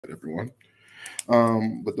everyone.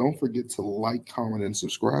 But don't forget to like, comment, and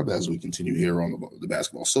subscribe as we continue here on the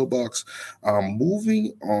Basketball Soapbox.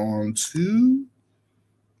 Moving on to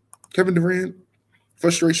Kevin Durant,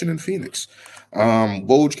 frustration in Phoenix.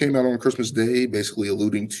 Woj came out on Christmas Day basically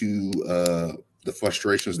alluding to the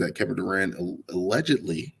frustrations that Kevin Durant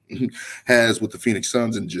allegedly has with the Phoenix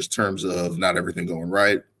Suns in just terms of not everything going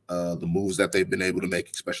right, the moves that they've been able to make,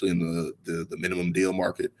 especially in the minimum deal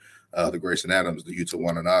market, the Grayson Adams, the Yuta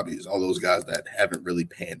Wanabe's, all those guys that haven't really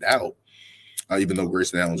panned out, even though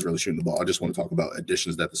Grayson Allen's really shooting the ball. I just want to talk about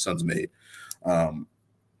additions that the Suns made. And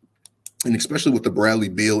especially with the Bradley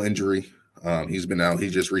Beal injury, he's been out. He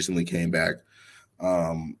just recently came back.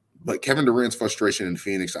 But Kevin Durant's frustration in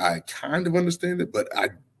Phoenix, I kind of understand it, but I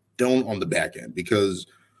don't on the back end, because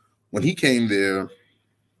when he came there,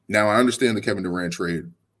 now I understand the Kevin Durant trade.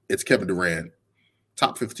 It's Kevin Durant,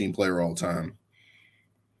 top 15 player all time,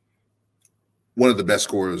 one of the best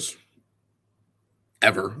scorers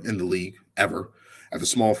ever in the league, ever. At the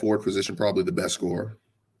small forward position, probably the best scorer,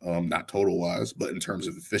 not total-wise, but in terms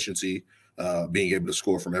of efficiency, being able to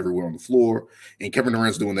score from everywhere on the floor. And Kevin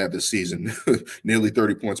Durant's doing that this season, nearly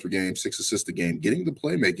 30 points per game, 6 assists a game, getting the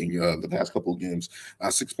playmaking the past couple of games,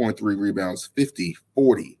 6.3 rebounds, 50,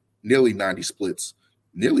 40, nearly 90 splits,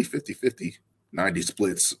 nearly 50-50, 90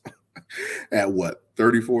 splits at what,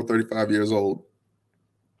 34, 35 years old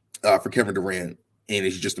for Kevin Durant. And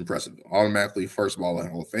he's just impressive. Automatically, first of all, a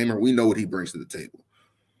Hall of Famer. We know what he brings to the table.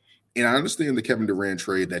 And I understand the Kevin Durant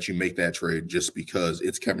trade, that you make that trade just because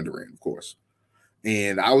it's Kevin Durant, of course.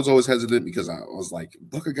 And I was always hesitant because I was like,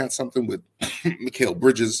 Booker got something with Mikal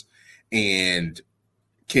Bridges and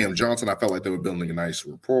Cam Johnson. I felt like they were building a nice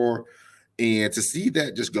rapport. And to see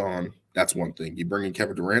that just gone, that's one thing. You bring in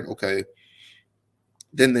Kevin Durant, okay.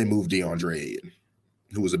 Then they moved DeAndre Ayton,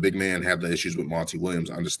 who was a big man, had the issues with Monty Williams.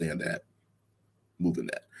 I understand that. Moving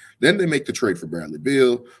that. Then they make the trade for Bradley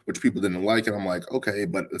Beal, which people didn't like. And I'm like, okay,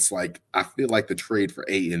 but it's like, I feel like the trade for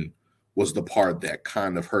Ayton was the part that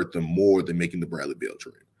kind of hurt them more than making the Bradley Beal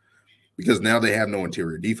trade. Because now they have no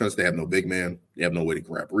interior defense. They have no big man. They have no way to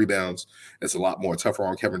grab rebounds. It's a lot more tougher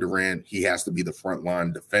on Kevin Durant. He has to be the front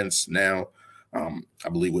line defense now. I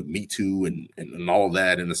believe with Me Too and all of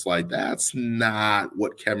that. And it's like, that's not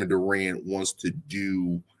what Kevin Durant wants to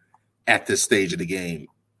do at this stage of the game.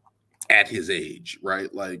 At his age,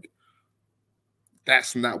 right? Like,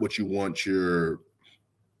 that's not what you want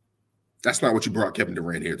that's not what you brought Kevin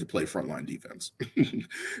Durant here to play frontline defense.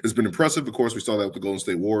 It's been impressive. Of course, we saw that with the Golden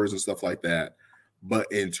State Warriors and stuff like that.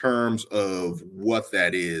 But in terms of what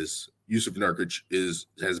that is, Yusuf Nurkic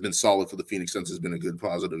has been solid for the Phoenix Suns, has been a good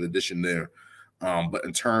positive addition there. But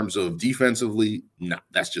in terms of defensively, no,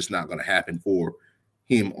 that's just not going to happen for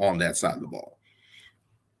him on that side of the ball.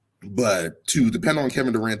 But to depend on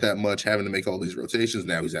Kevin Durant that much, having to make all these rotations,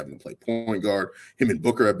 now he's having to play point guard. Him and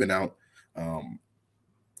Booker have been out.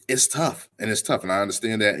 It's tough, and it's tough, and I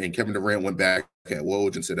understand that. And Kevin Durant went back at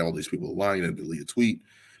Woj and said all these people are lying and deleted a tweet,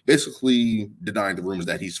 basically denying the rumors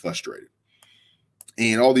that he's frustrated.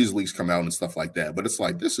 And all these leaks come out and stuff like that. But it's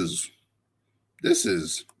like, this is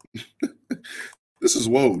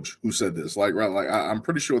Woj who said this. Like, right? Like, I'm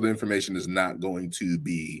pretty sure the information is not going to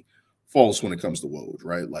be false when it comes to Woj,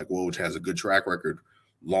 right? Like, Woj has a good track record,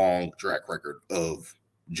 long track record of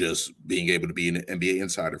just being able to be an NBA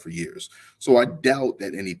insider for years. So I doubt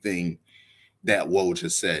that anything that Woj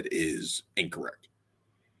has said is incorrect.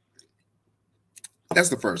 That's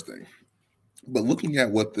the first thing. But looking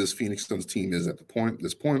at what this Phoenix Suns team is at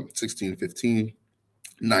this point, 16-15,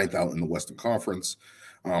 9th out in the Western Conference.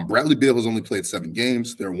 Bradley Beal has only played 7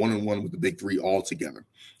 games. They're 1-1 with the big three altogether.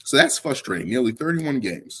 So that's frustrating. Nearly 31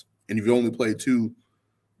 games. And you've only played 2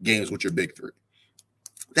 games with your big three.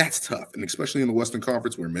 That's tough, and especially in the Western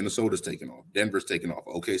Conference where Minnesota's taking off, Denver's taking off,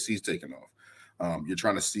 OKC's taking off. You're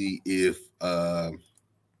trying to see if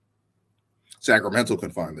Sacramento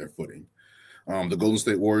can find their footing. The Golden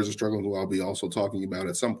State Warriors are struggling, who I'll be also talking about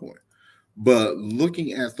at some point. But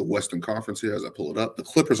looking at the Western Conference here, as I pull it up, the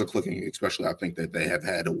Clippers are clicking, especially. I think that they have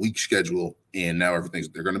had a weak schedule, and now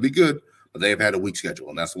they're going to be good, but they have had a weak schedule,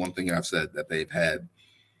 and that's the one thing I've said, that they've had,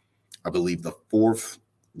 I believe, the 4th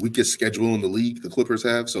weakest schedule in the league, the Clippers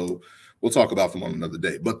have. So we'll talk about them on another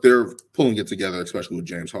day. But they're pulling it together, especially with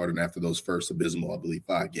James Harden after those first abysmal, I believe,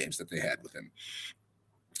 5 games that they had with him.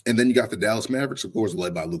 And then you got the Dallas Mavericks, of course,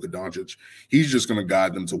 led by Luka Doncic. He's just going to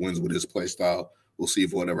guide them to wins with his play style. We'll see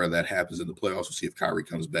if whatever that happens in the playoffs. We'll see if Kyrie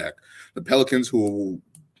comes back. The Pelicans, who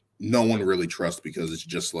no one really trusts, because it's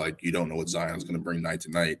just like, you don't know what Zion's going to bring night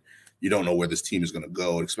to night. You don't know where this team is going to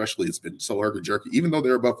go, especially it's been so herky-jerky. Even though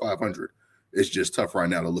they're above 500, It's just tough right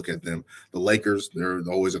now to look at them. The Lakers, they're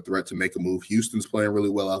always a threat to make a move. Houston's playing really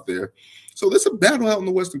well out there. So there's a battle out in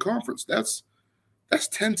the Western Conference. That's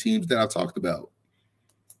 10 teams that I talked about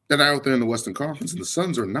that are out there in the Western Conference. And the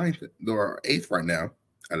Suns are ninth, or eighth right now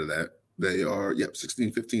out of that. They are,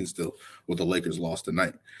 16-15 still with the Lakers lost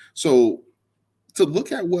tonight. So to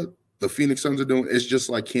look at what the Phoenix Suns are doing, it's just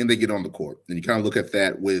like, can they get on the court? And you kind of look at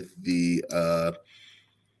that with the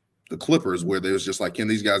Clippers, where there's just like, can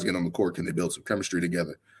these guys get on the court? Can they build some chemistry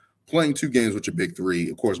together? Playing 2 games with your big 3.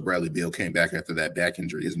 Of course, Bradley Beal came back after that back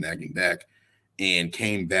injury, his nagging back, and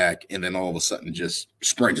came back, and then all of a sudden just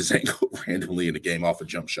sprained his ankle randomly in the game off a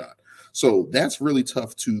jump shot. So that's really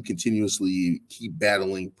tough to continuously keep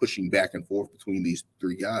battling, pushing back and forth between these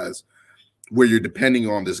 3 guys, where you're depending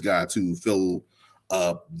on this guy to fill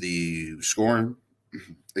up the scoring,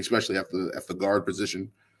 especially at the guard position,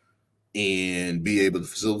 and be able to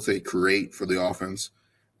facilitate, create for the offense.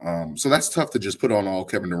 So that's tough to just put on all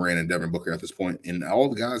Kevin Durant and Devin Booker at this point. And all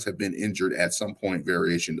the guys have been injured at some point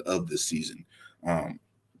variation of this season.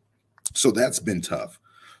 So that's been tough.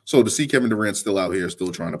 So to see Kevin Durant still out here,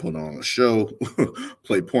 still trying to put on a show,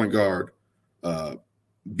 play point guard,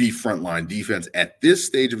 be frontline defense at this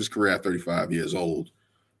stage of his career at 35 years old,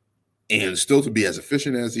 and still to be as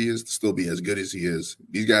efficient as he is, to still be as good as he is.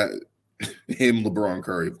 These guys, him, LeBron,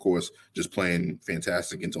 Curry, of course, just playing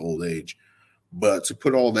fantastic into old age. But to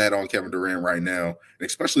put all that on Kevin Durant right now, and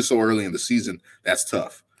especially so early in the season, that's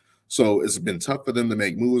tough. So it's been tough for them to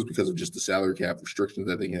make moves because of just the salary cap restrictions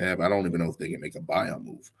that they can have. I don't even know if they can make a buyout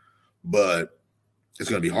move. But it's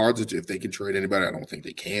going to be hard if they can trade anybody. I don't think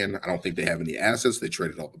they can. I don't think they have any assets. They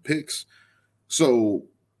traded all the picks. So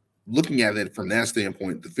looking at it from that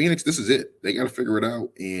standpoint, the Phoenix, this is it. They got to figure it out.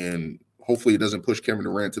 And hopefully it doesn't push Kevin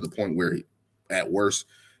Durant to the point where he, at worst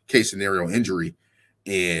case scenario, injury.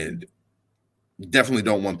 And definitely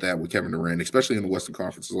don't want that with Kevin Durant, especially in the Western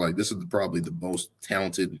Conference. It's like, this is probably the most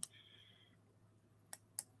talented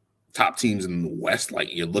top teams in the West.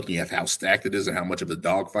 Like, you're looking at how stacked it is and how much of a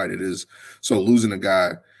dogfight it is. So losing a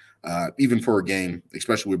guy, even for a game,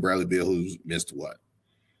 especially with Bradley Beal, who's missed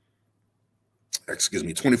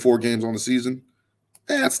 24 games on the season,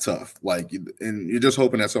 that's tough. Like, and you're just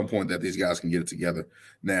hoping at some point that these guys can get it together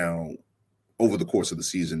now over the course of the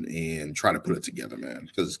season and try to put it together, man.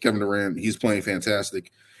 Because Kevin Durant, he's playing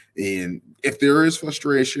fantastic. And if there is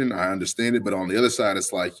frustration, I understand it. But on the other side,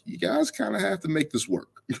 it's like, you guys kind of have to make this work,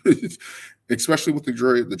 especially with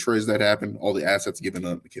the trades that happened, all the assets given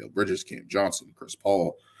up, Mikal Bridges, Cam Johnson, Chris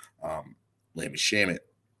Paul, Landry Shamet,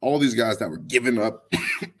 all these guys that were given up,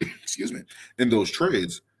 in those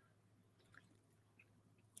trades.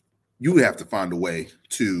 You have to find a way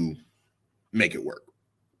to make it work,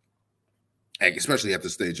 especially at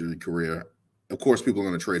this stage of your career. Of course, people are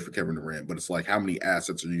going to trade for Kevin Durant, but it's like, how many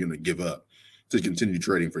assets are you going to give up to continue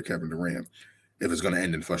trading for Kevin Durant if it's going to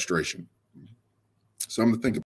end in frustration? Something to think about.